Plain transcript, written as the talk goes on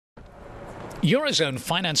Eurozone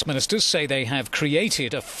finance ministers say they have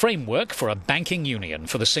created a framework for a banking union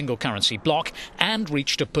for the single currency bloc and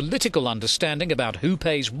reached a political understanding about who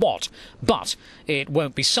pays what, but it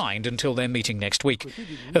won't be signed until their meeting next week.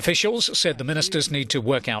 Officials said the ministers need to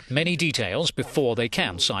work out many details before they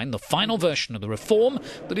can sign the final version of the reform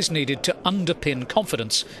that is needed to underpin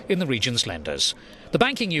confidence in the region's lenders. The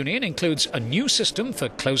banking union includes a new system for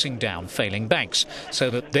closing down failing banks so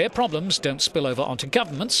that their problems don't spill over onto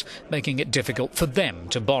governments, making it difficult for them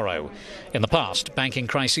to borrow. In the past, banking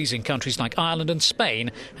crises in countries like Ireland and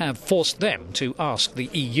Spain have forced them to ask the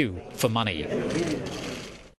EU for money.